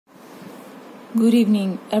Good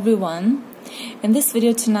evening, everyone. In this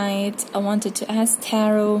video tonight, I wanted to ask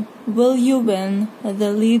Tarot, will you win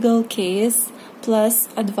the legal case plus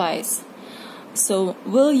advice? So,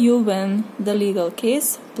 will you win the legal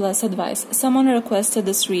case plus advice? Someone requested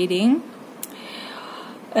this reading,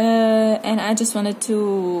 and I just wanted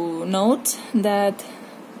to note that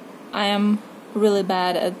I am really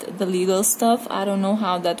bad at the legal stuff. I don't know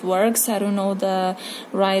how that works. I don't know the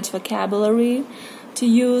right vocabulary to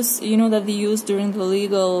use, that they use during the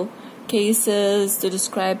legal cases to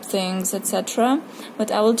describe things, etc.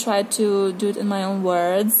 But I will try to do it in my own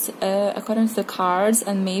words, according to the cards,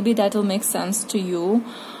 and maybe that will make sense to you,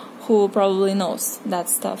 who probably knows that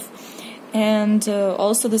stuff. And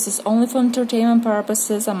also, this is only for entertainment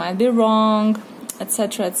purposes. I might be wrong,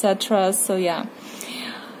 etc., etc. So yeah,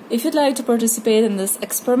 if you'd like to participate in this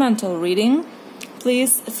experimental reading,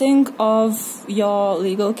 please think of your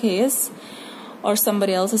legal case or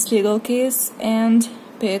somebody else's legal case and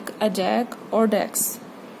pick a deck or decks.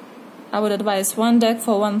 I would advise one deck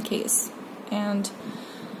for one case, and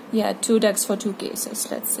yeah, two decks for two cases,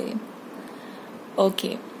 let's say.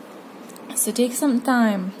 Okay, so take some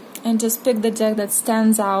time and just pick the deck that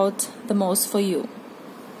stands out the most for you.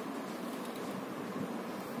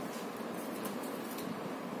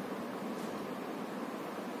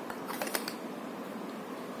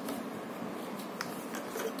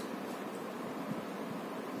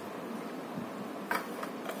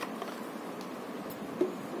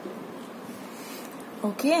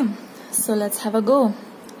 Okay, so let's have a go.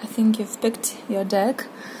 I think you've picked your deck.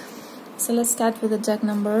 So let's start with the deck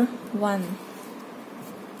number 1.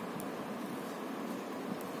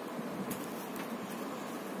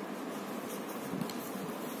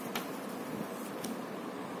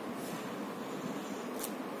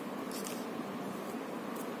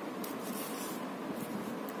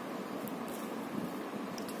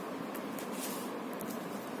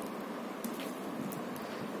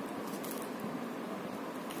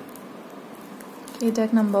 Okay,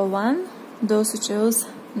 deck number 1, those who chose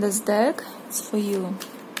this deck, it's for you.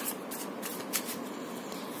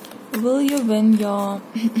 Will you win your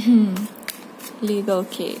legal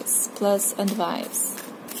case plus advice?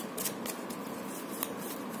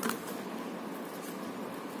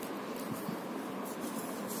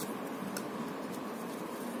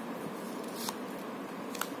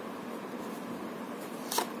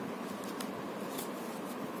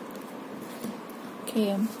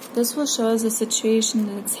 Okay, this will show us the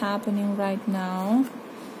situation that's happening right now.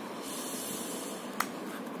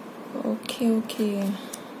 Okay.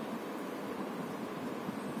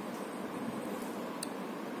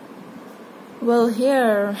 Well,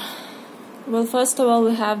 first of all,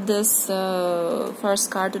 we have this first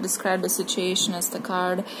card to describe the situation as the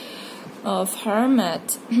card of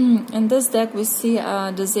Hermit. In this deck, we see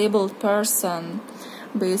a disabled person.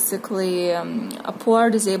 Basically, a poor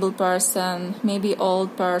disabled person, maybe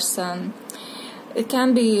old person. It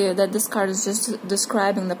can be that this card is just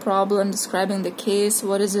describing the problem, describing the case,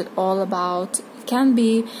 what is it all about. It can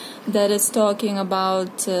be that it's talking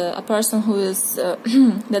about a person who is,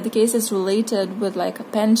 that the case is related with like a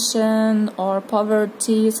pension or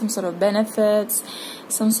poverty, some sort of benefits,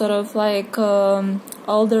 some sort of like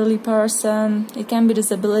elderly person. It can be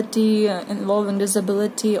disability, involving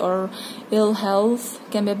disability or ill health.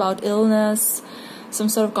 It can be about illness, some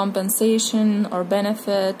sort of compensation or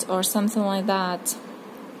benefit or something like that.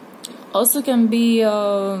 Also can be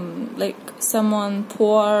like someone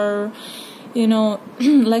poor,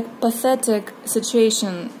 like pathetic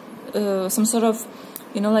situation, some sort of,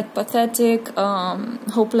 like pathetic,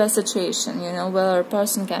 hopeless situation, where a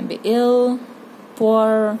person can be ill,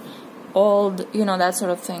 poor, old, that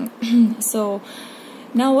sort of thing. So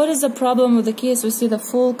now what is the problem with the case? We see the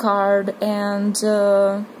Fool card, and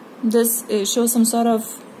this shows some sort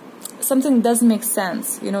of something doesn't make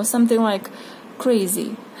sense, something like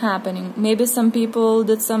crazy happening. Maybe some people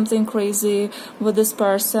did something crazy with this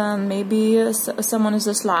person. Maybe someone is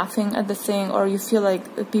just laughing at the thing, or you feel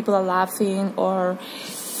like people are laughing, or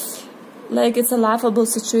like it's a laughable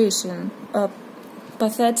situation, a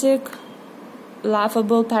pathetic,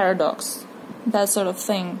 laughable paradox, that sort of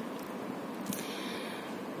thing.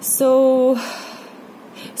 So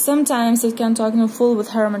sometimes it can talk, Fool with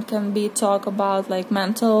Hermit can be talk about like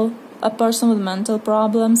a person with mental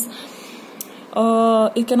problems.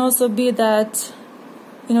 It can also be that,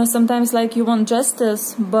 sometimes like you want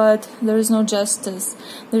justice, but there is no justice.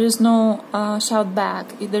 There is no shout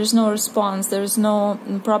back. There is no response. There is no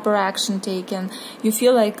proper action taken. You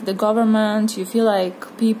feel like the government, you feel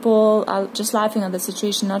like people are just laughing at the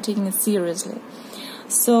situation, not taking it seriously.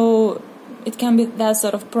 So it can be that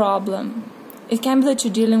sort of problem. it can be that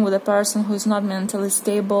you're dealing with a person who is not mentally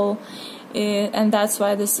stable, and that's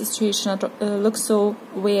why this situation looks so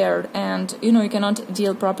weird, and you cannot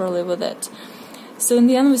deal properly with it. So in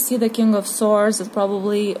the end, we see the King of Swords. It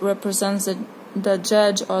probably represents the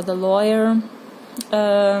judge or the lawyer.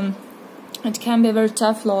 It can be a very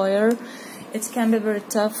tough lawyer. It can be very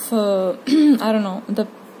tough. I don't know.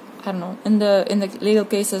 In the legal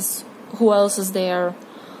cases, who else is there?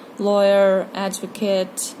 Lawyer,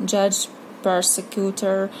 advocate, judge,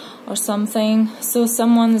 persecutor, or something. So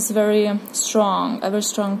someone is very strong, a very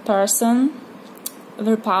strong person,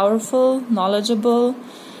 very powerful, knowledgeable,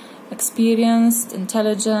 experienced,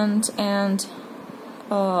 intelligent, and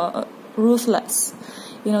ruthless.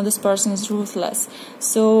 This person is ruthless.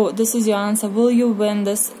 So this is your answer. Will you win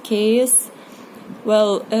this case?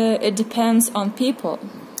 Well, it depends on people.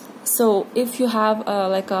 So if you have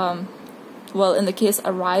in the case,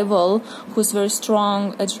 a rival who's very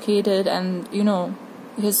strong, educated, and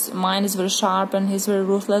his mind is very sharp and he's very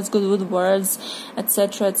ruthless, good with words,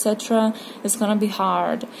 etc., etc., it's gonna be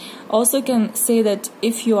hard. Also, you can say that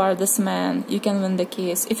if you are this man, you can win the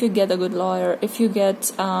case. If you get a good lawyer, if you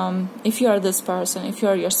are this person, if you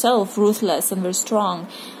are yourself ruthless and very strong,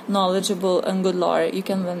 knowledgeable, and good lawyer, you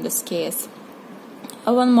can win this case.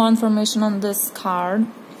 I want more information on this card.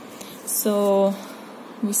 So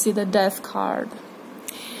we see the Death card.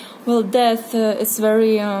 Well, death, it's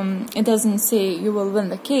very, it doesn't say you will win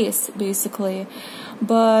the case, basically,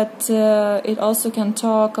 but it also can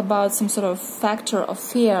talk about some sort of factor of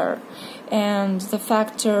fear, and the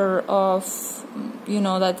factor of,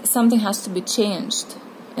 that something has to be changed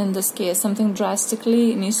in this case. Something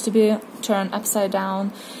drastically needs to be turned upside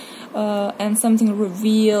down, and something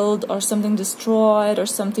revealed, or something destroyed, or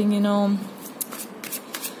something,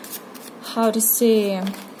 how to say.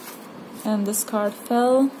 And this card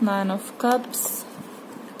fell, 9 of Cups,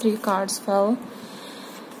 3 cards fell,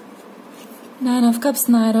 9 of Cups,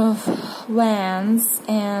 Knight of Wands,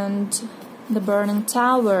 and the Burning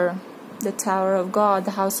Tower, the Tower of God,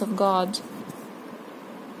 the House of God.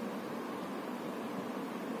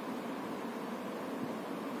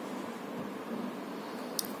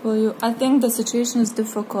 Well, I think the situation is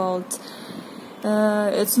difficult.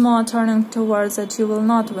 It's more turning towards that you will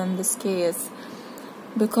not win this case,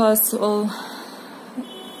 because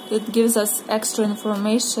it gives us extra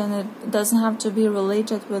information. It doesn't have to be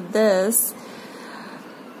related with this.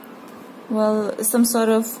 Well, some sort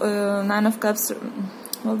of 9 of Cups.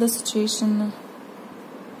 Well, the situation,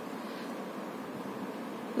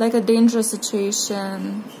 like a dangerous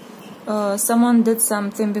situation. Someone did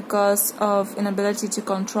something because of inability to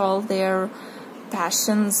control their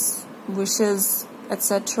passions, wishes,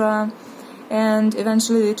 etc., and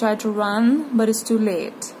eventually they try to run, but it's too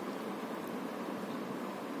late.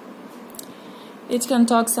 It can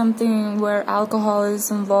talk something where alcohol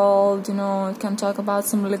is involved, it can talk about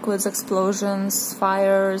some liquids, explosions,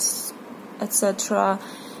 fires, etc.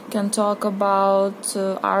 It can talk about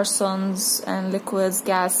arsons and liquids,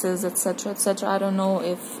 gases, etc., etc. I don't know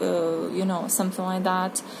if, something like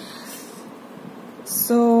that.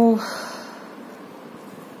 So,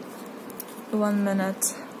 1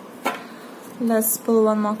 minute. Let's pull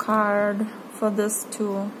one more card for this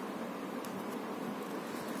too.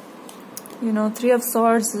 3 of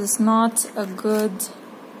Swords is not a good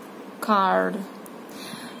card.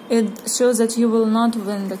 It shows that you will not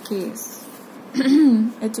win the case.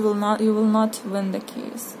 You will not win the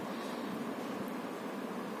case.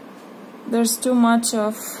 There's too much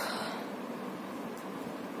of,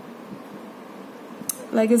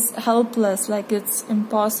 like, it's helpless, like it's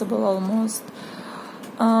impossible almost.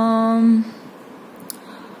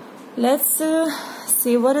 Let's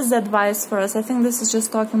see what is the advice for us. I think this is just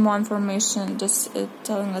talking more information, just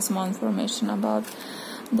telling us more information about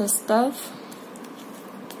the stuff.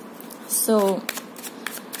 So,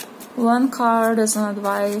 1 card is an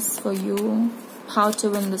advice for you, how to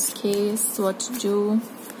win this case, what to do,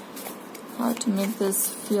 how to make this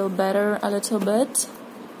feel better a little bit.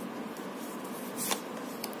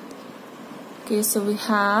 Okay, so we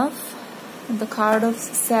have the card of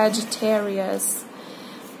Sagittarius.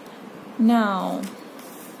 Now,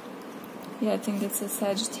 yeah, I think it's a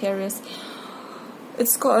Sagittarius.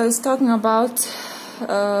 It's talking about,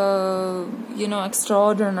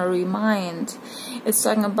 extraordinary mind. It's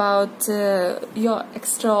talking about your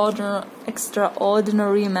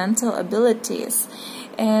extraordinary mental abilities,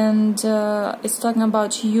 and it's talking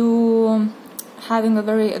about you having a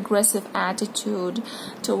very aggressive attitude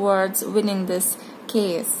towards winning this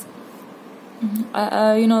case.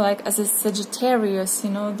 Like as a Sagittarius,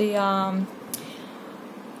 they are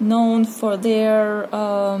known for their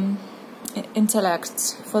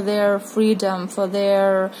intellect, for their freedom, for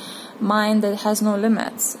their mind that has no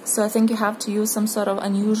limits. So I think you have to use some sort of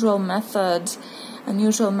unusual method,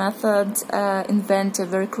 inventive,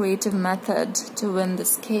 very creative method to win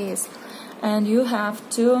this case. And you have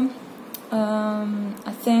to,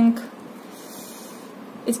 I think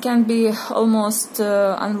it can be almost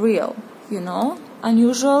unreal,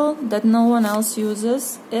 unusual, that no one else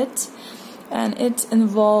uses it, and it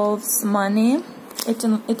involves money.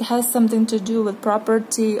 It has something to do with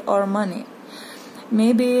property or money.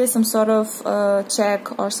 Maybe some sort of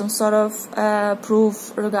check or some sort of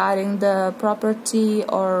proof regarding the property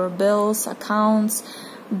or bills, accounts,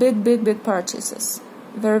 big purchases,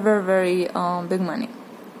 very big money.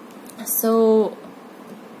 So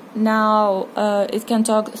now it can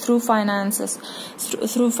talk through finances,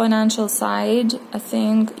 through financial side. I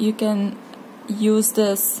think you can use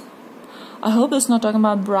this. I hope it's not talking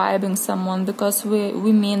about bribing someone, because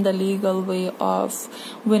we mean the legal way of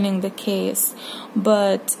winning the case,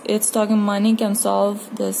 but it's talking money can solve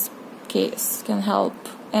this case, can help,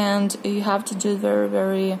 and you have to do it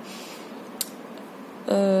very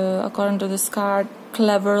according to this card,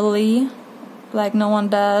 cleverly, like no one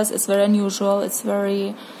does. It's very unusual, it's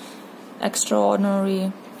very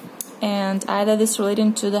extraordinary, and either this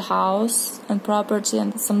relating to the house and property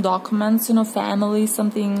and some documents, family,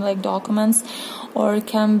 something like documents, or it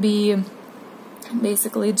can be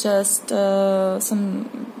basically just some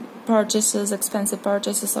purchases, expensive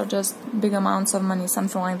purchases, or just big amounts of money,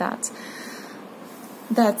 something like that.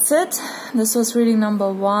 That's it. This was reading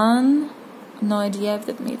number 1. No idea if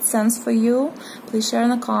it made sense for you. Please share in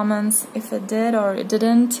the comments if it did or it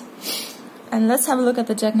didn't. And let's have a look at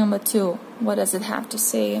the deck number 2. What does it have to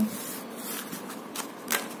say?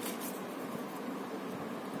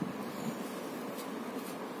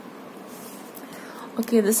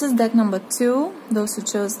 Okay, this is deck number 2, those who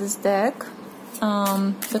chose this deck.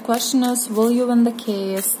 The question is, will you win the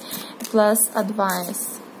case, plus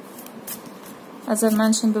advice. As I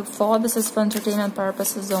mentioned before, this is for entertainment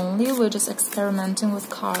purposes only. We're just experimenting with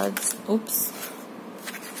cards. Oops.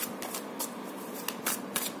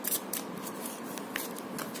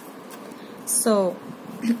 So,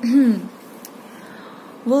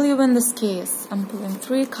 will you win this case? I'm pulling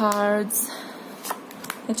 3 cards.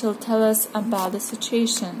 It will tell us about the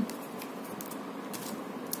situation.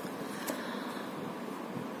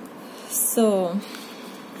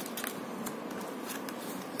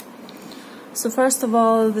 So first of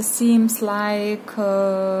all, this seems like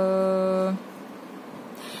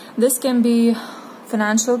this can be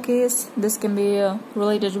financial case, this can be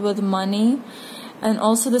related with money, and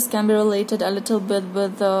also this can be related a little bit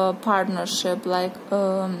with the partnership, like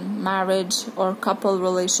marriage or couple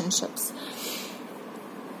relationships.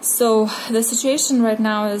 So the situation right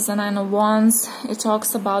now is the 9 of Wands. It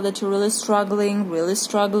talks about that you're really struggling,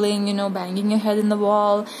 banging your head in the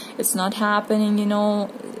wall. It's not happening,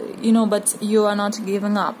 but you are not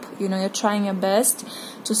giving up. You're trying your best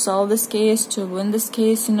to solve this case, to win this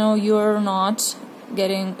case. You're not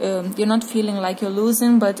getting, you're not feeling like you're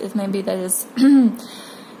losing, but it may be that it's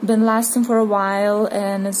been lasting for a while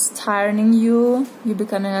and it's tiring you. You're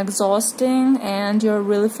becoming exhausting and you're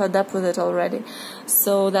really fed up with it already.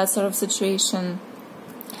 So that sort of situation.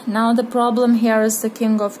 Now the problem here is the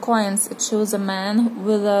King of Coins. It shows a man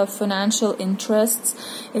with financial interests.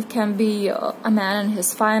 It can be a man and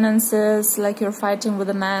his finances, like you're fighting with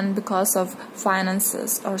a man because of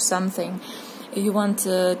finances or something. You want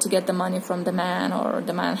to get the money from the man, or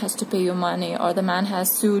the man has to pay you money, or the man has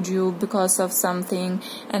sued you because of something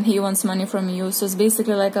and he wants money from you. So it's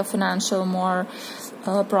basically like a financial more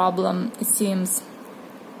problem, it seems.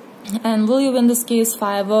 And will you win this case?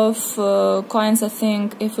 5 of coins. I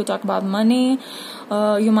think if we talk about money,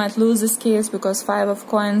 you might lose this case, because 5 of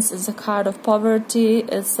coins is a card of poverty.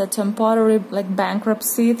 It's a temporary, like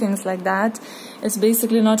bankruptcy, things like that. It's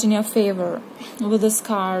basically not in your favor with this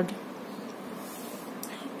card.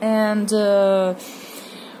 And I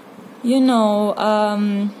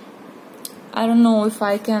don't know if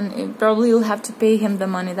I can. Probably you'll have to pay him the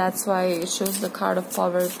money. That's why it shows the card of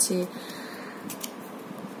poverty.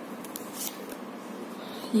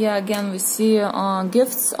 Yeah, again we see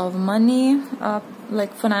gifts of money,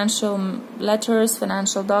 like financial letters,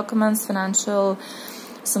 financial documents, financial,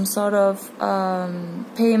 some sort of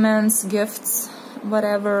payments, gifts,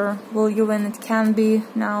 whatever. Will you win? It can be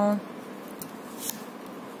now.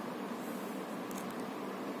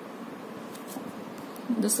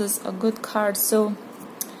 This is a good card. So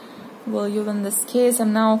will you win this case?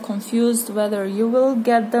 I'm now confused whether you will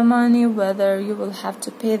get the money, whether you will have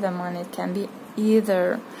to pay the money. It can be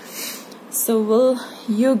either. So will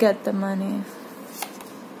you get the money?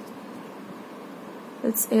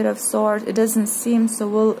 It's 8 of Swords. It doesn't seem so.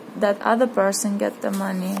 Will that other person get the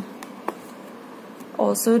money?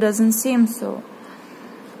 Also, it doesn't seem so.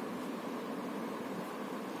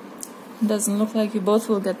 It doesn't look like you both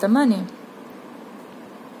will get the money.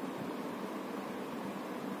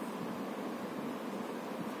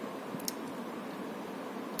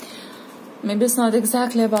 Maybe it's not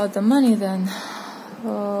exactly about the money then.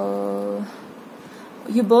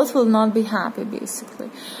 You both will not be happy, basically,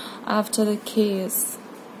 after the case.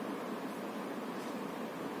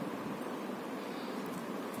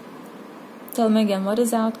 Tell me again, what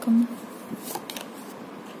is the outcome?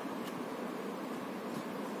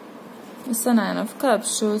 It's the 9 of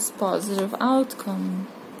Cups, shows positive outcome.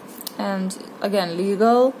 And again,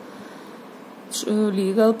 legal,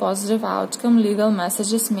 positive outcome, legal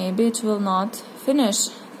messages. Maybe it will not finish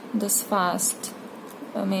this fast.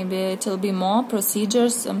 Maybe it will be more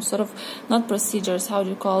procedures, some sort of, not procedures, how do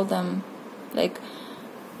you call them? Like,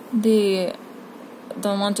 they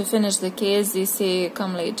don't want to finish the case, they say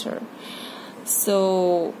come later.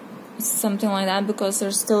 So, something like that, because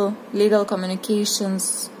there's still legal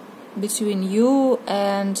communications between you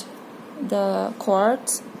and the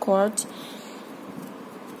court.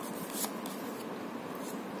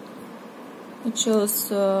 It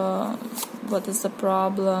shows what is the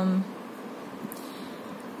problem.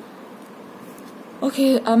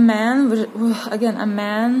 Okay, a man,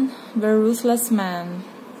 very ruthless man.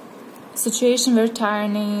 Situation very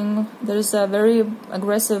tiring. There's a very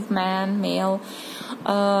aggressive male,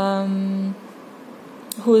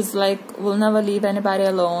 who is like, will never leave anybody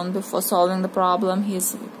alone before solving the problem.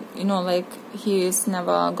 He's, he is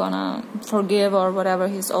never gonna forgive or whatever.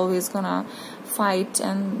 He's always gonna fight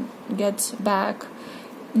and get back.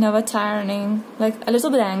 Never tiring. Like a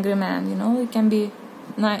little bit angry man, He can be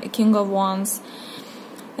King of Wands.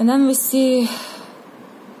 And then we see,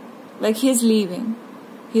 like, he's leaving.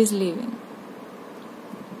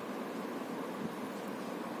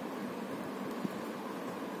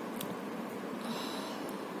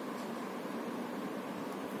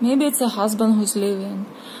 Maybe it's a husband who's leaving.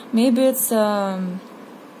 Maybe it's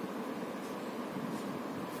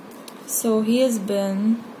so he has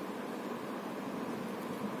been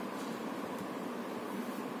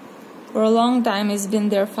for a long time. He's been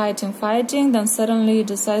there fighting, then suddenly he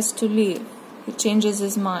decides to leave. He changes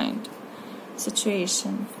his mind.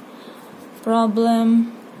 Situation,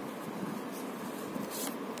 problem,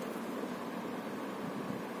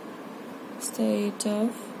 State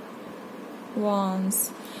of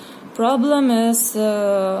Wands. Problem is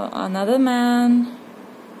another man.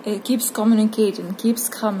 It keeps communicating, keeps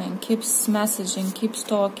coming, keeps messaging, keeps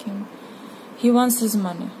talking. He wants his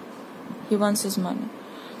money.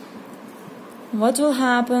 What will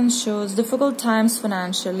happen shows difficult times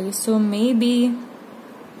financially. So maybe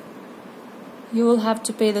you will have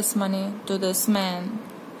to pay this money to this man.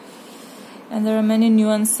 And there are many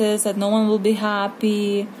nuances that no one will be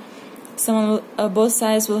happy. Both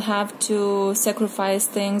sides will have to sacrifice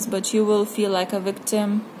things, but you will feel like a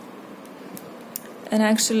victim. And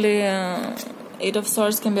actually, 8 of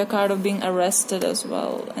Swords can be a card of being arrested as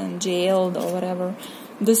well and jailed or whatever.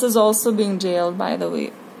 This is also being jailed, by the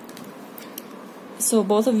way. So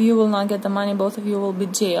both of you will not get the money. Both of you will be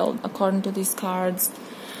jailed, according to these cards.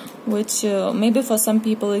 Which maybe for some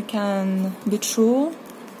people it can be true,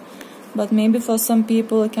 but maybe for some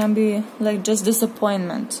people it can be like just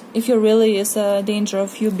disappointment. If there really is a danger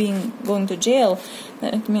of you going to jail,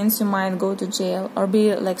 then it means you might go to jail or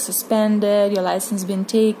be like suspended, your license being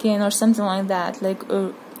taken or something like that, like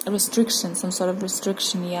a restriction, some sort of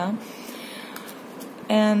restriction, yeah.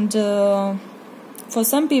 And for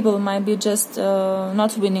some people it might be just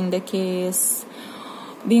not winning the case,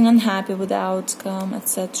 being unhappy with the outcome,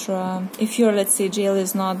 etc. If you're, let's say, jail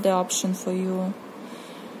is not the option for you.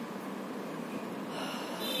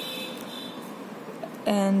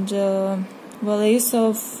 And well, Ace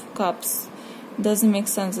of Cups doesn't make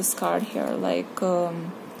sense, this card here. Like, we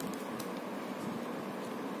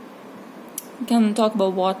can talk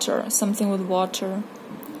about water, something with water,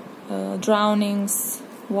 drownings,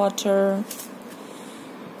 water,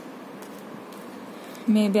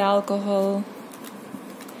 maybe alcohol.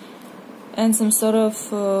 And some sort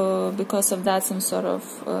of, because of that, some sort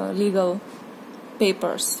of legal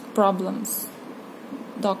papers, problems,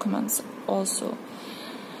 documents also.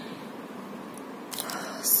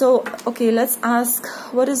 So, okay, let's ask,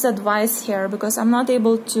 what is advice here? Because I'm not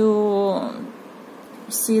able to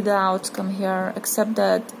see the outcome here, except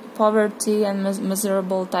that poverty and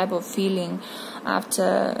miserable type of feeling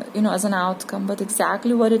after, as an outcome. But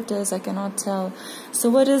exactly what it is, I cannot tell. So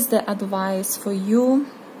what is the advice for you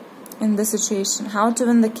in this situation, how to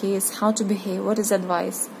win the case, how to behave, what is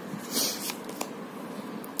advice.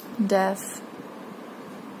 Death.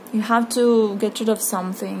 You have to get rid of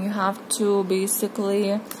something. You have to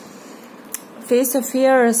basically face your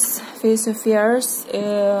fears. Face your fears.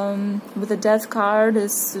 With the Death card,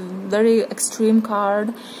 is a very extreme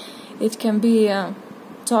card. It can be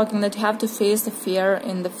talking that you have to face the fear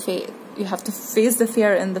in the face. You have to face the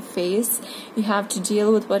fear in the face. You have to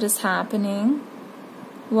deal with what is happening.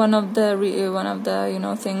 One of the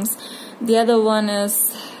things. The other one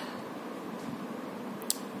is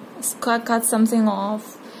cut something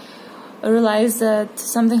off. Realize that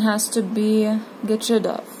something has to be get rid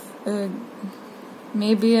of.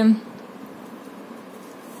 Maybe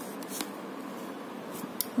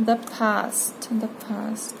the past. 1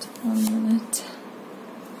 minute.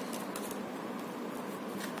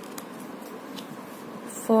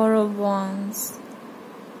 4 of Wands.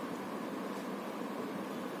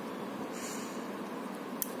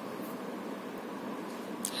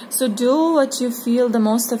 So do what you feel the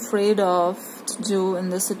most afraid of to do in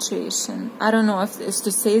this situation. I don't know if it's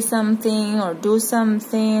to say something or do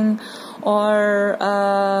something, or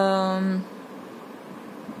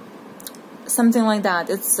something like that.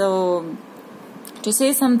 It's so to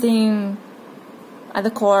say something at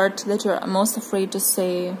the court that you're most afraid to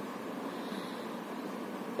say,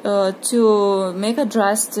 to make a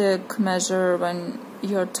drastic measure when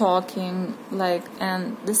you're talking, like,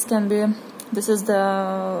 and this can be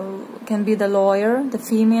the lawyer, the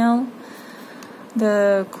female,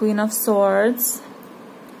 the Queen of Swords.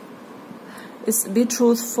 Is be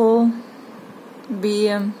truthful,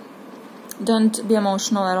 don't be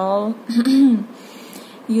emotional at all.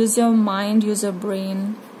 Use your mind, use your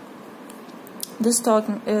brain. This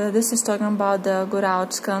is talking about the good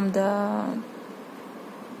outcome.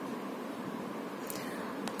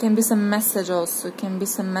 Can be some message also. Can be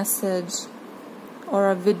some message or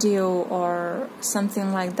a video or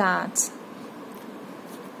something like that.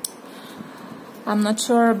 I'm not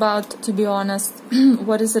sure about, to be honest,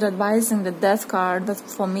 what is it advising, the Death card, but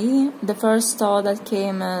for me, the first thought that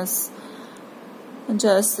came is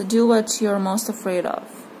just do what you're most afraid of.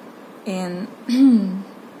 And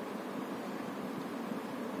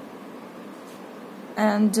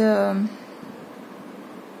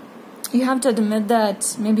you have to admit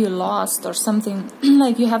that maybe you lost or something.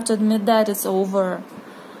 Like, you have to admit that it's over.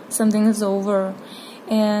 Something is over.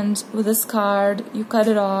 And with this card, you cut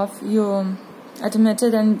it off. You admit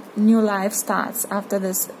it, and new life starts after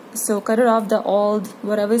this. So cut it off, the old,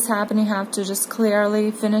 whatever is happening, you have to just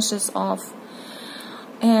clearly finish this off.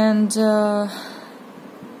 And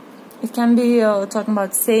it can be talking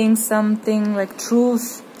about saying something like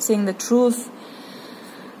truth, saying the truth.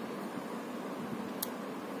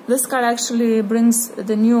 This card actually brings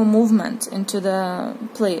the new movement into the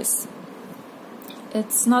place.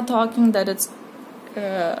 It's not talking that it's,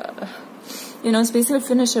 it's basically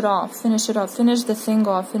finish it off, finish the thing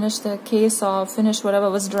off, finish the case off, finish whatever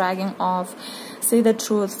was dragging off. Say the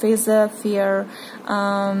truth, face the fear,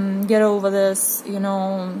 get over this,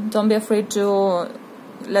 don't be afraid to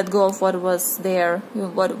let go of what was there,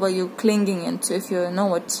 what were you clinging into. If you know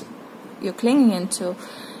what you're clinging into,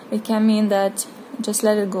 it can mean that just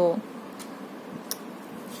let it go.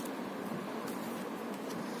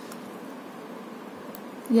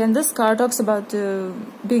 Yeah, and this card talks about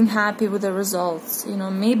being happy with the results.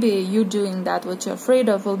 Maybe you doing that, what you're afraid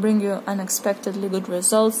of, will bring you unexpectedly good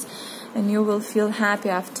results, and you will feel happy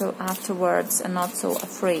afterwards and not so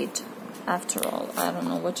afraid. After all, I don't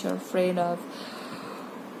know what you're afraid of.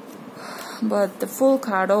 But the Fool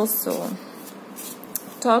card also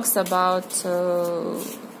talks about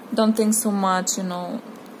don't think so much,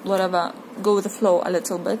 whatever, go with the flow a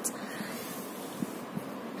little bit.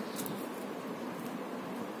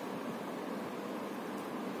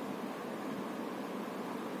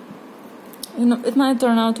 It might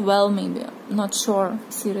turn out well, maybe. Not sure,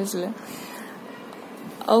 seriously.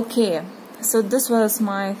 Okay, so this was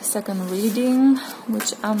my second reading,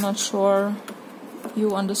 which I'm not sure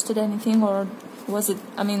you understood anything, or was it,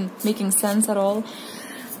 making sense at all.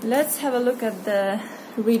 Let's have a look at the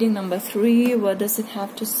reading number 3. What does it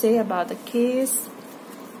have to say about the case?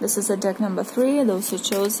 This is a deck number 3, those who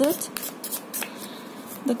chose it.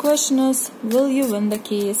 The question is, will you win the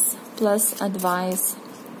case, plus advice,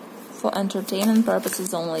 for entertainment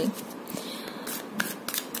purposes only.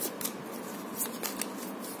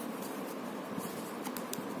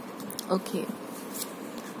 Okay,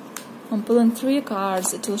 I'm pulling 3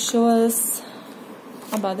 cards. It will show us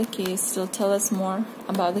about the case. It will tell us more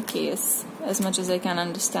about the case, as much as I can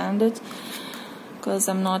understand it, because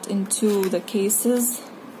I'm not into the cases.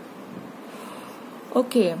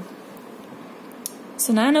 Okay,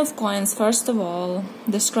 So 9 of coins, first of all,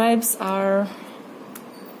 describes our...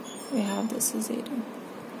 We have this as 8.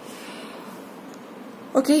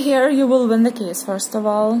 Okay, here you will win the case, first of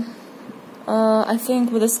all. I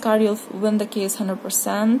think with this card you'll win the case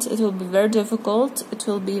 100%. It will be very difficult, it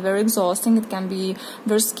will be very exhausting, it can be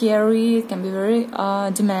very scary, it can be very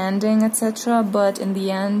demanding, etc. But in the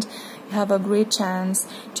end, you have a great chance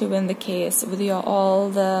to win the case. With all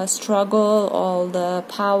the struggle, all the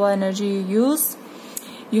power, energy you use,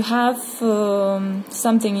 you have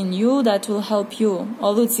something in you that will help you,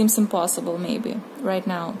 although it seems impossible maybe right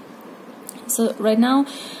now. So right now,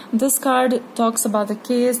 this card talks about the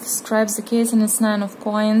case, describes the case, and it's 9 of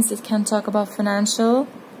coins. It can talk about financial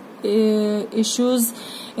issues.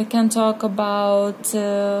 It can talk about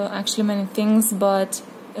actually many things, but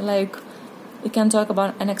like it can talk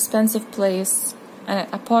about an expensive place,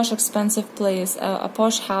 a posh expensive place, a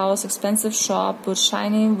posh house, expensive shop with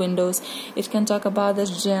shiny windows. It can talk about the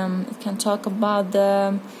gym. It can talk about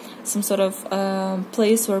some sort of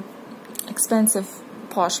place where expensive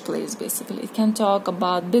posh place, basically. It can talk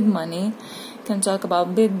about big money, it can talk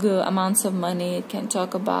about big amounts of money, it can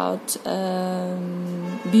talk about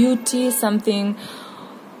beauty, something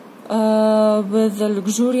with the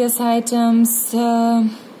luxurious items,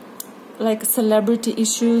 like celebrity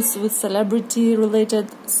issues with celebrity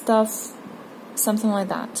related stuff, something like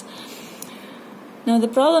that. Now the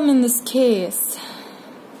problem in this case,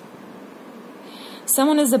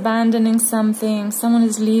 someone is abandoning something, someone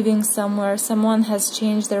is leaving somewhere, someone has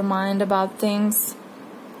changed their mind about things.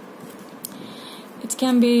 It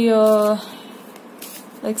can be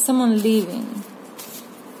like someone leaving.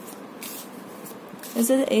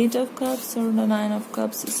 Is it 8 of Cups or the 9 of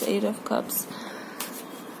Cups? It's 8 of Cups.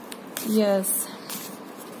 Yes.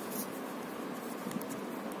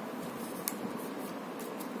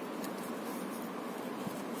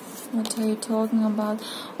 What are you talking about?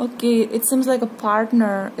 Okay, it seems like a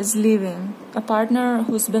partner is leaving. A partner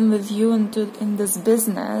who's been with you in this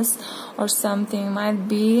business or something might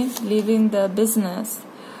be leaving the business.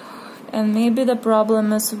 And maybe the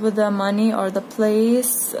problem is with the money or the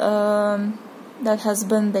place that has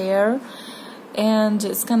been there, and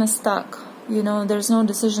it's kind of stuck. You know, there's no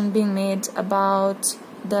decision being made about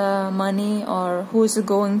the money or who is it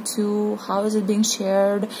going to, how is it being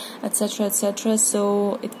shared, etc., etc.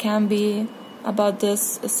 So it can be about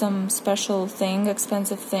this, some special thing,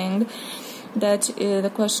 expensive thing, that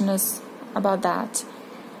the question is about that.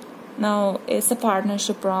 Now it's a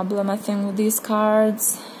partnership problem. I think with these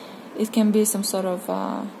cards it can be some sort of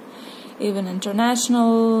even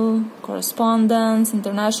international correspondence,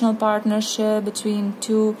 international partnership between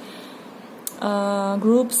two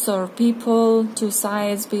groups or people, two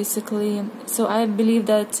sides basically. So I believe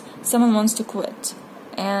that someone wants to quit,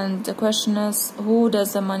 and the question is, who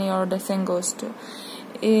does the money or the thing goes to?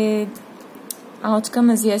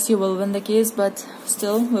 Outcome is yes, you will win the case, but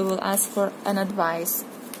still we will ask for an advice.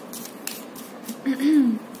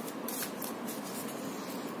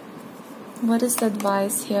 What is the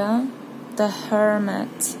advice here? The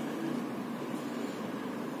Hermit.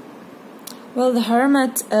 Well, the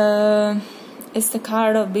Hermit is the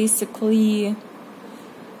card of basically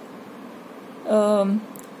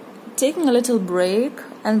taking a little break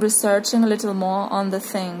and researching a little more on the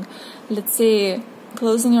thing. Let's say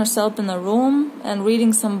closing yourself in a room and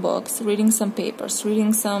reading some books, reading some papers,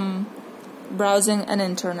 browsing an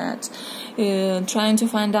internet, trying to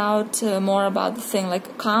find out more about the thing.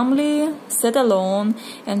 Like calmly sit alone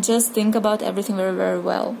and just think about everything very, very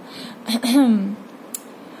well.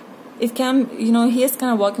 It can, he is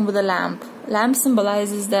kind of walking with a lamp. Lamp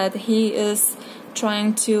symbolizes that he is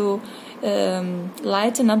trying to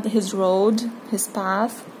lighten up his road, his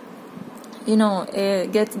path.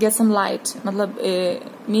 Get some light,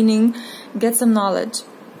 meaning get some knowledge.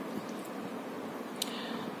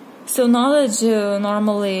 So knowledge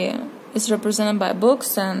normally is represented by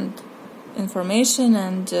books and information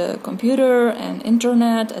and computer and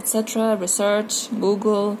internet, etc., research,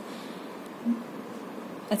 Google,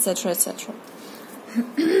 etc., etc.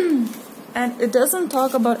 And it doesn't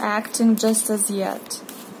talk about acting just as yet.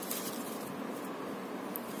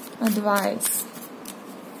 Advice.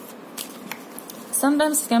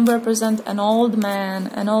 Sometimes it can represent an old man,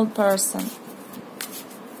 an old person.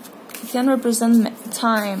 It can represent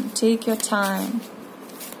time. Take your time.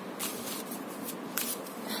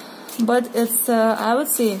 But it's, I would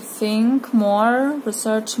say, think more,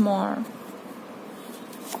 research more.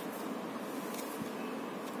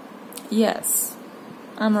 Yes,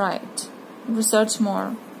 I'm right. Research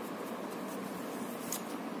more.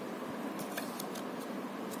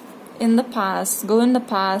 In the past, go in the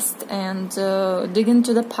past and dig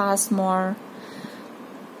into the past more.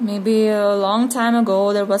 Maybe a long time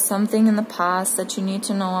ago there was something in the past that you need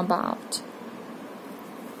to know about.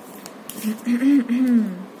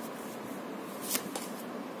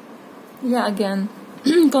 Yeah, again,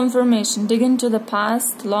 confirmation. Dig into the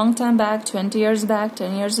past, long time back, 20 years back,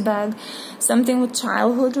 10 years back, something with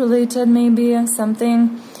childhood related, maybe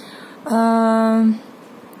something,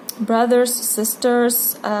 brothers,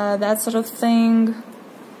 sisters, that sort of thing.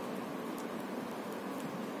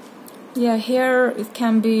 Yeah, here it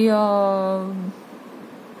can be, yeah,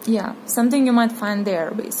 something you might find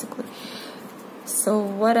there, basically. So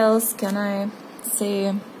what else can I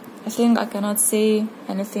say? I think I cannot say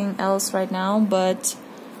anything else right now, but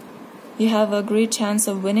you have a great chance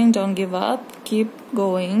of winning. Don't give up. Keep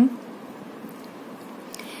going.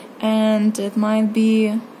 And it might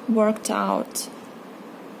be worked out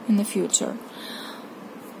in the future.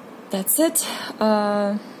 That's it.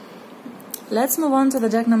 Let's move on to the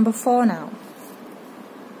deck number 4 now.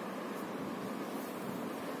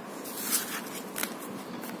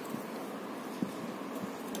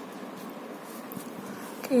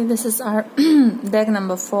 Okay, this is our deck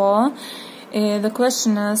number 4. The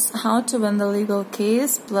question is how to win the legal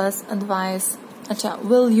case plus advice.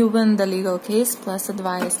 Will you win the legal case plus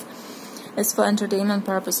advice? It's for entertainment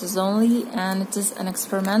purposes only, and it is an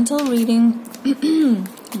experimental reading.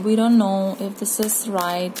 We don't know if this is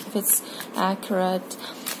right, if it's accurate.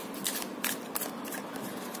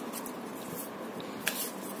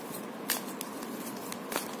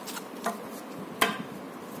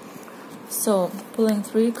 So, pulling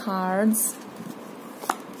 3 cards.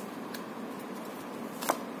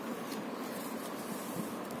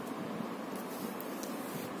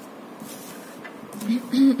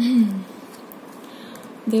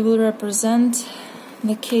 They will represent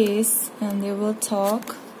the case and they will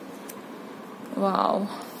talk. Wow.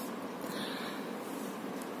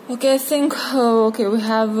 Okay, I think, okay, we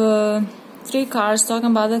have 3 cards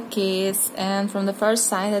talking about the case, and from the first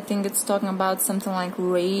side I think it's talking about something like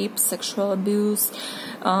rape, sexual abuse,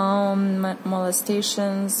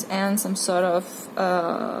 molestations, and some sort of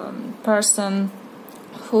person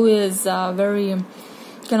who is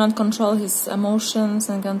cannot control his emotions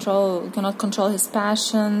and cannot control his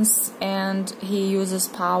passions, and he uses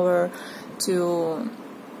power to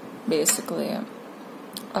basically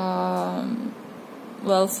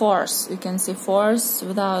force. You can say force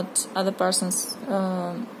without other person's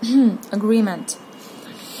agreement.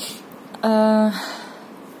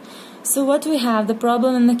 So what we have, the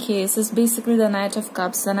problem in the case is basically the Knight of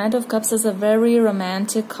Cups. The Knight of Cups is a very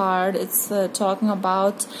romantic card. It's talking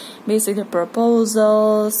about basically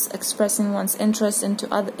proposals, expressing one's interest in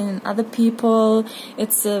other people.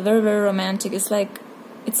 It's very, very romantic. It's like,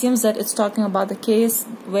 it seems that it's talking about the case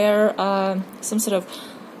where some sort of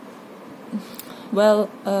love,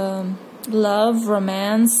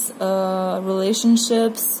 romance,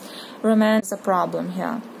 relationships, romance is a problem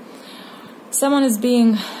here. Someone is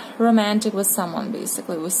being romantic with someone,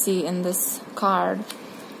 basically, we see in this card,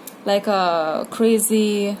 like a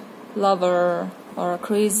crazy lover or a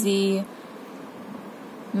crazy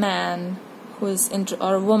man who is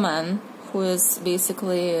or a woman who is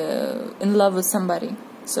basically in love with somebody.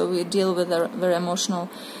 So we deal with a very emotional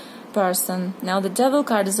person. Now the Devil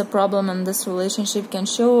card is a problem in this relationship. Can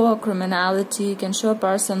show a criminality, can show a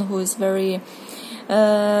person who is very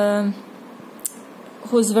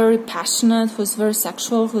passionate, who's very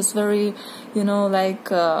sexual, who's very,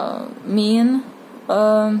 mean.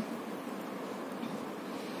 Well,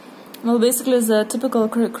 basically it's a typical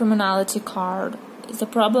criminality card. The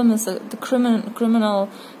problem is the criminal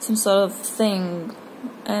some sort of thing,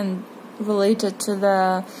 and related to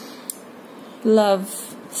the love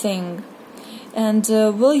thing. And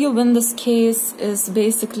will you win this case is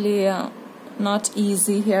basically not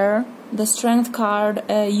easy here. The Strength card,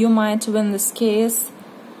 you might win this case,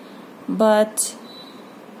 but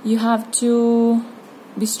you have to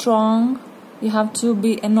be strong. You have to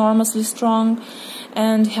be enormously strong,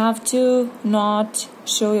 and you have to not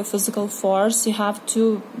show your physical force. You have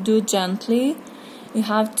to do it gently. You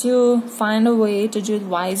have to find a way to do it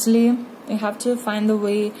wisely. You have to find a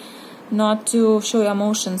way not to show your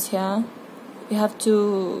emotions here. You have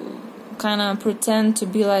to kind of pretend to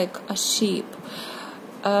be like a sheep.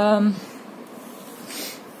 I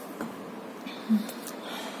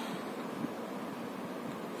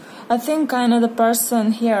think kind of the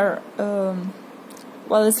person here,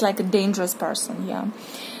 it's like a dangerous person, yeah.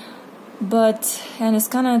 And it's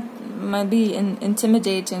kind of might be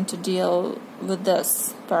intimidating to deal with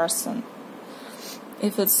this person,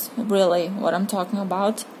 if it's really what I'm talking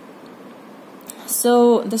about.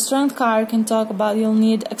 So the Strength card can talk about you'll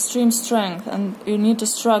need extreme strength and you need to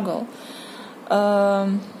struggle.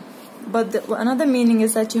 But another meaning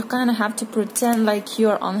is that you kind of have to pretend like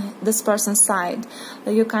you're on this person's side,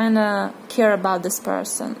 that you kind of care about this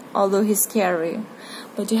person, although he's scary.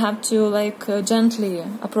 But you have to like gently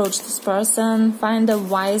approach this person, find a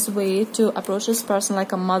wise way to approach this person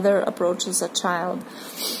like a mother approaches a child.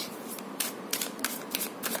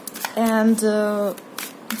 And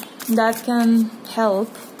that can help,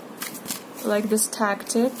 like this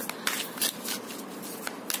tactic.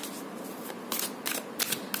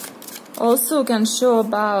 Also can show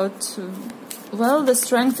about, well, the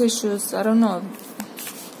strength issues. I don't know,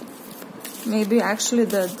 maybe actually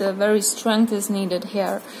the very strength is needed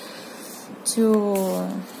here,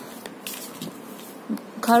 to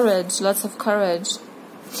courage, lots of courage,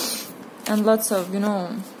 and lots of, you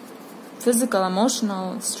know, physical,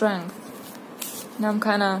 emotional strength. Now I'm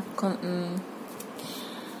kind of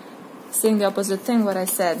saying the opposite thing what I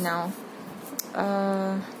said now.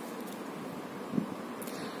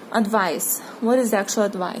 Advice. What is the actual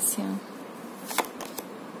advice here?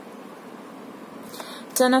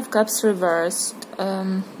 Ten of Cups reversed.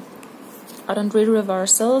 I don't read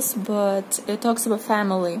reversals, but it talks about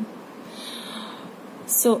family.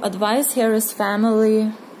 So advice here is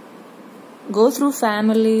family. Go through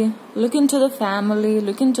family, look into the family,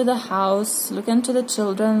 look into the house, look into the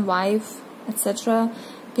children, wife, etc.,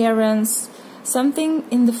 parents, something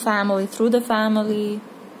in the family, through the family.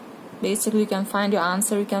 Basically, you can find your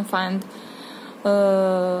answer, you can find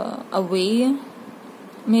a way.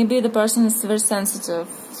 Maybe the person is very sensitive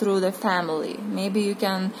through the family. Maybe you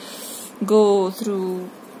can go through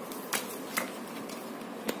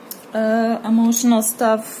emotional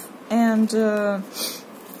stuff and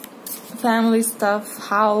family stuff,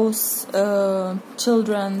 house,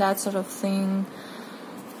 children, that sort of thing,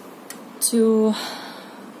 to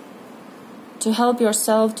help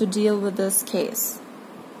yourself to deal with this case.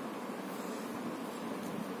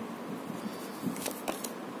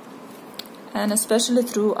 And especially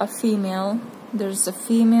through a female. There's a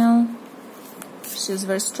female, she's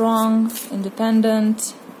very strong,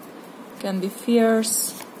 independent, can be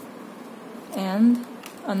fierce. And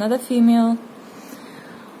another female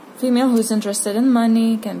who's interested in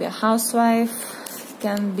money, can be a housewife,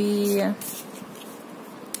 can be...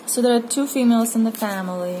 So there are two females in the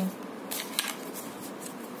family.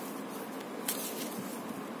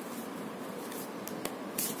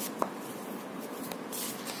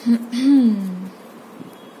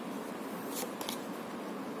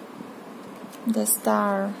 The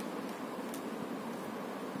Star.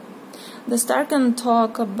 The Star can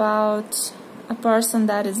talk about a person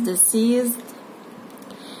that is deceased.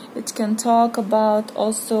 It can talk about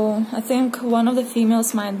also, I think one of the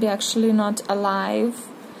females might be actually not alive.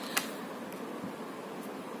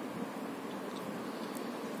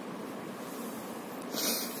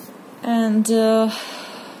 And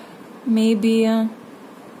maybe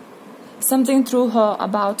something through her,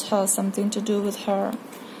 about her, something to do with her.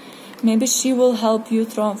 Maybe she will help you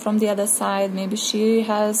from the other side. Maybe she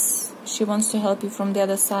wants to help you from the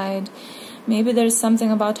other side. Maybe there's something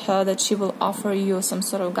about her that she will offer you some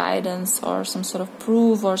sort of guidance or some sort of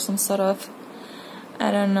proof or some sort of, I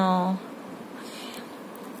don't know.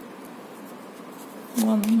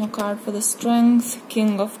 One more card for the Strength,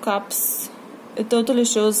 King of Cups. It totally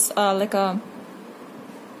shows like a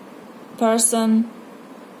person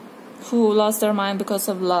who lost their mind because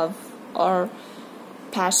of love or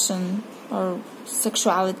passion or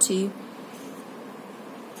sexuality.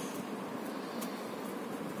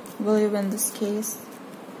 Will you win this case?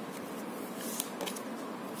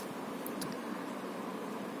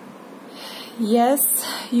 Yes,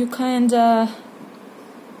 you kinda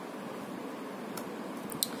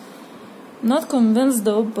not convinced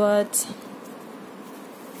though, but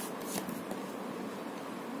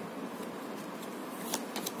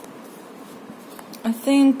I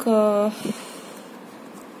think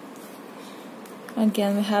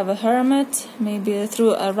again we have a Hermit, maybe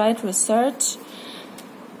through a right research.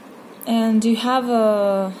 And you have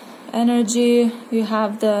energy, you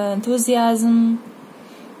have the enthusiasm.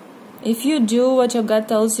 If you do what your gut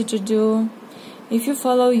tells you to do, if you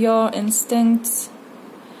follow your instincts,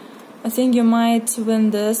 I think you might win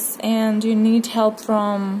this. And you need help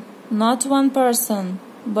from not one person,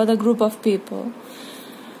 but a group of people.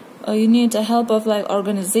 You need the help of like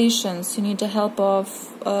organizations, you need the help of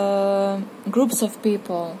groups of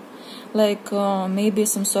people, like maybe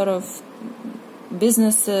some sort of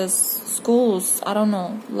businesses, schools, I don't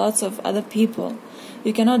know, lots of other people.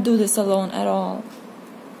 You cannot do this alone at all.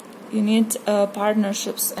 You need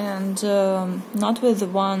partnerships, and not with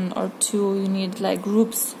one or two. You need like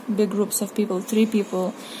groups, big groups of people, 3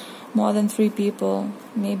 people more than 3 people,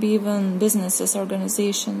 maybe even businesses,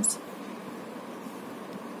 organizations.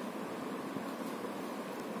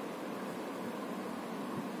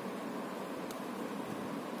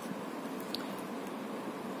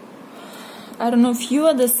 I don't know if you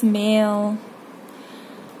are this male,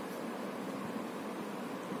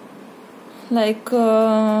 like,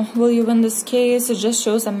 will you win this case? It just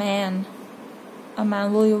shows a man. A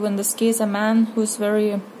man, will you win this case? A man who's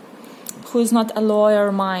not a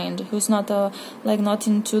lawyer mind, who's not a, like, not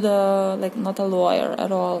into the, like, not a lawyer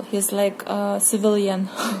at all. He's like a civilian,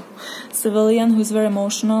 civilian who's very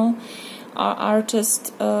emotional. Our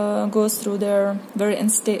artist goes through their very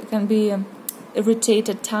can be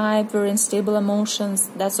irritated type, very unstable emotions,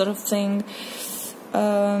 that sort of thing.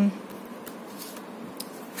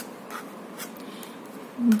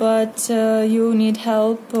 But you need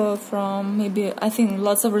help from, maybe, I think,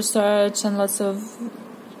 lots of research and lots of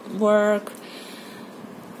work.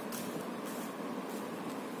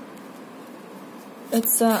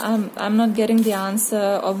 It's I'm not getting the answer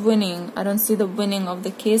of winning. I don't see the winning of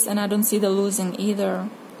the case, and I don't see the losing either.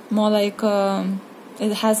 More like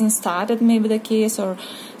it hasn't started, maybe, the case, or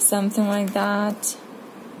something like that.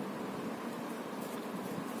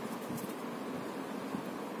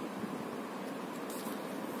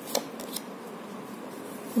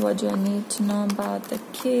 What do I need to know about the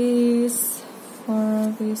case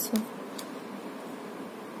for this?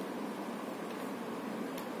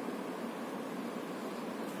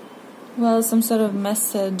 Well, some sort of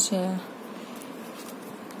message,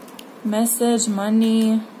 message,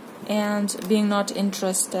 money, and being not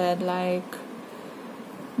interested. Like,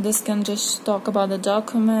 this can just talk about the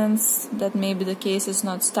documents, that maybe the case is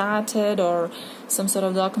not started, or some sort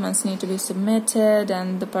of documents need to be submitted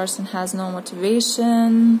and the person has no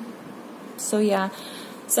motivation. So yeah,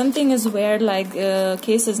 something is weird, like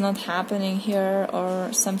case is not happening here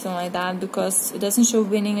or something like that, because it doesn't show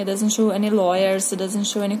winning, it doesn't show any lawyers, it doesn't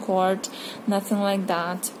show any court, nothing like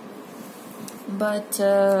that. But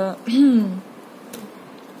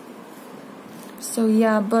so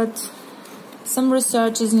yeah, but some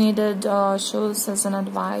research is needed, shows as an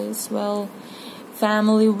advice. Well,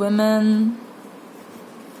 family, women,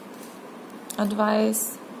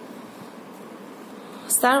 advice.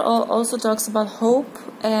 Star also talks about hope,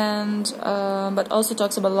 and but also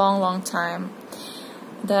talks about long time,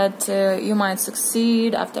 that you might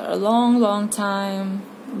succeed after a long time,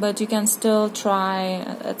 but you can still try,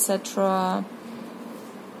 etc.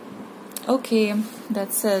 Okay,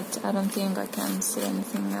 that's it. I don't think I can say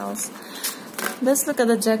anything else. Let's look at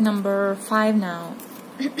the deck number 5 now.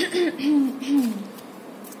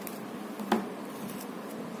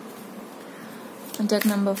 Deck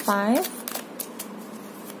number 5.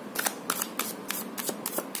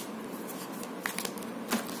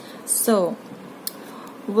 So,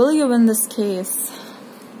 will you win this case?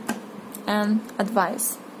 And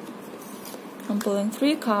advice. I'm pulling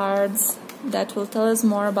 3 cards that will tell us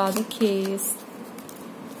more about the case.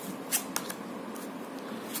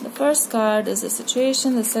 The first card is the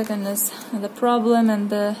situation, the second is the problem, and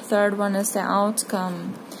the third one is the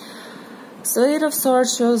outcome. So 8 of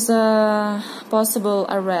Swords shows a possible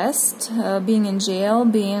arrest, being in jail,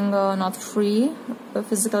 being not free,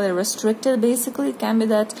 physically restricted. Basically, it can be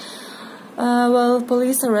that well,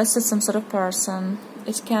 police arrested some sort of person.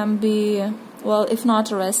 It can be, well, if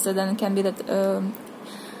not arrested, then it can be that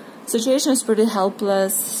situation is pretty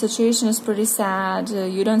helpless, situation is pretty sad,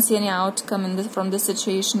 you don't see any outcome from the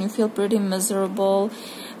situation, you feel pretty miserable.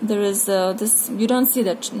 There is you don't see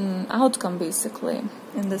that outcome, basically,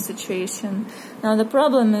 in the situation. Now the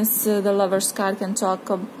problem is the Lover's card can talk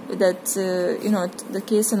that you know, the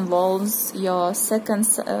case involves your second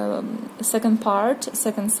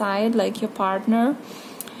side, like your partner.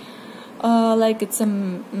 Like it's a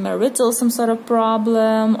marital, some sort of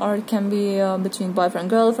problem, or it can be between boyfriend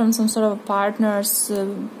girlfriend, some sort of partners,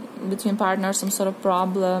 between partners, some sort of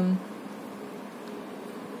problem.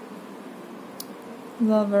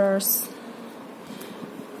 Lovers.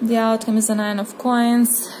 The outcome is a 9 of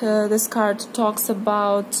Coins. This card talks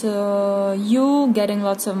about you getting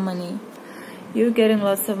lots of money. You're getting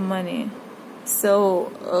lots of money.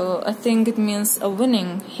 So I think it means a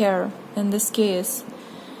winning here in this case.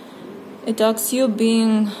 It talks you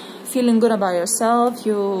feeling good about yourself,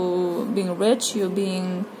 you being rich, you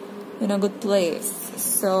being in a good place.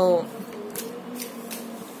 So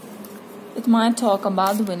it might talk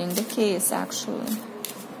about winning the case, actually.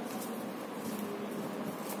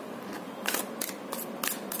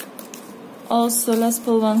 Also, let's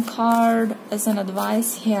pull 1 card as an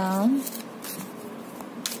advice here.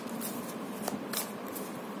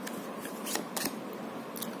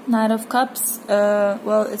 Knight of Cups,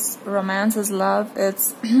 well, it's romance, is love.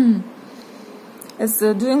 It's it's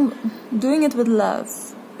doing it with love,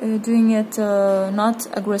 doing it not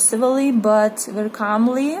aggressively but very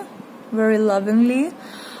calmly, very lovingly,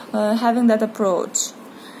 having that approach.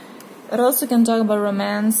 It also can talk about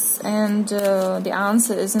romance, and the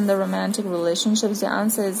answer is in the romantic relationships. The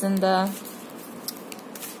answer is in the,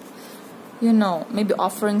 you know, maybe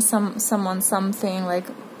offering someone something like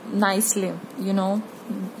nicely, you know,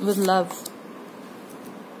 with love.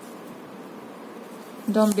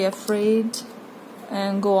 Don't be afraid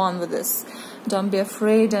and go on with this. Don't be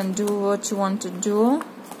afraid and do what you want to do.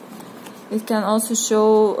 It can also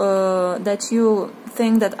show that you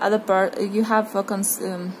think that you have a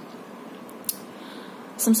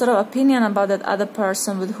some sort of opinion about that other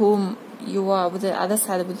person with whom you are, with the other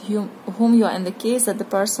side with whom you are in the case, that the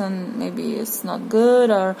person maybe is not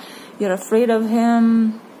good, or you're afraid of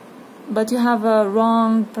him, but you have a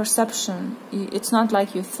wrong perception. It's not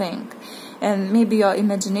like you think, and maybe your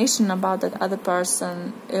imagination about that other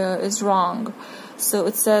person is wrong. So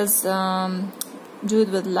it says, do it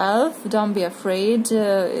with love. Don't be afraid.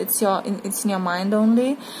 It's in your mind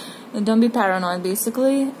only. Don't be paranoid,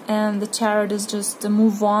 basically. And the Chariot is just to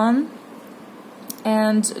move on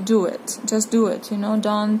and do it. Just do it, you know.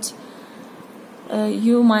 Don't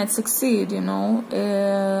you might succeed, you know,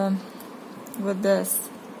 with this.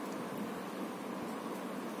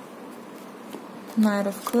 Knight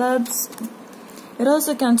of Clubs. It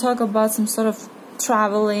also can talk about some sort of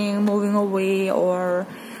traveling, moving away, or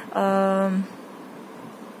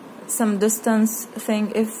some distance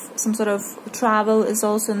thing. If some sort of travel is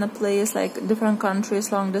also in a place, like different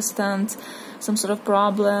countries, long distance, some sort of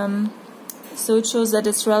problem. So it shows that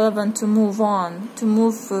it's relevant to move on, to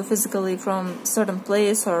move physically from certain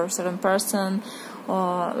place or certain person,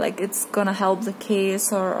 or like it's gonna help the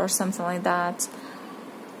case, or something like that.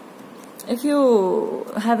 If you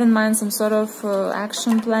have in mind some sort of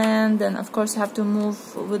action plan, then of course you have to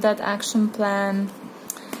move with that action plan.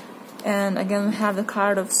 And again, we have the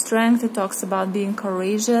card of Strength. It talks about being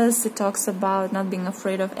courageous. It talks about not being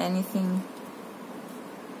afraid of anything.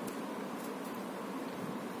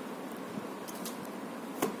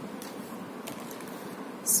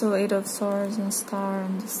 So 8 of Swords and Star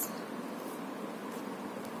and this.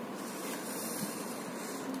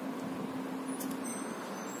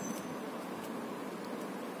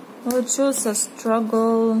 Well, it shows a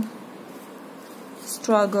struggle,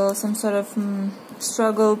 some sort of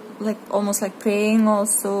struggle, like almost like praying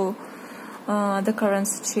also, the current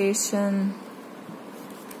situation.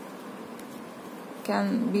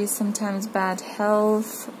 Can be sometimes bad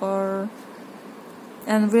health,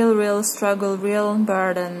 and real struggle, real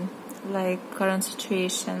burden, like current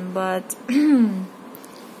situation. But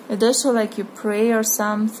it does show like you pray or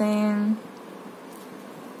something.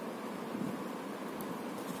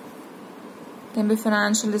 Can be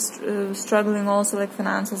financially struggling also, like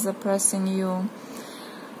finances are pressing you.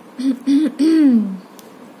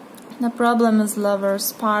 The problem is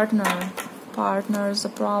lovers, partner is a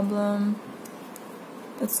problem.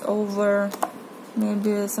 It's over.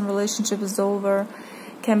 Maybe some relationship is over.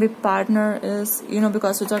 Can be partner is, you know,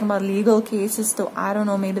 because we're talking about legal cases, so I don't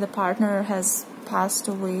know, maybe the partner has passed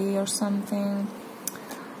away or something,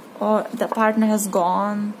 or the partner has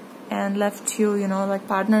gone and left you, you know, like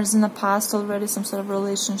partners in the past already, some sort of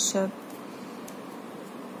relationship.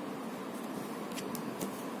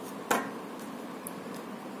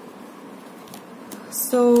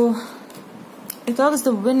 So it talks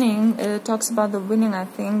about the winning, I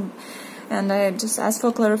think. And I just asked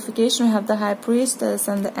for clarification. We have the High Priestess,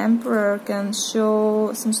 and the Emperor can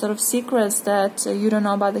show some sort of secrets that you don't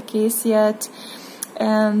know about the case yet.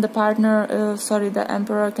 And the partner, the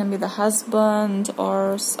Emperor can be the husband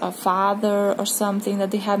or a father or something, that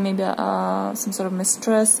they have maybe some sort of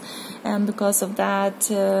mistress, and because of that,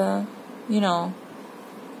 you know,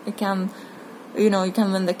 you can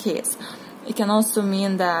win the case. It can also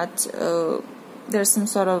mean that there's some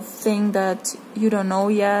sort of thing that you don't know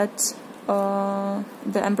yet.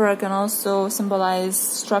 The Emperor can also symbolize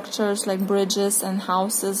structures like bridges and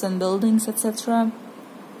houses and buildings, etc.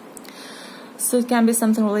 So it can be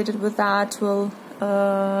something related with that will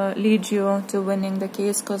lead you to winning the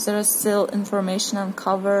case, because there is still information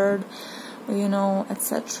uncovered, you know,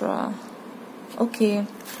 etc. Okay,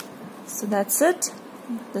 so that's it.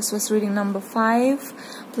 This was reading number 5.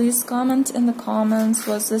 Please comment in the comments,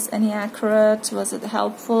 was this any accurate, was it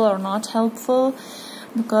helpful or not helpful,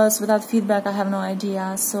 because without feedback I have no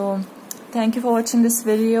idea. So thank you for watching this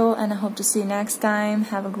video, and I hope to see you next time.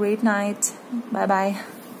 Have a great night. Bye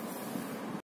bye.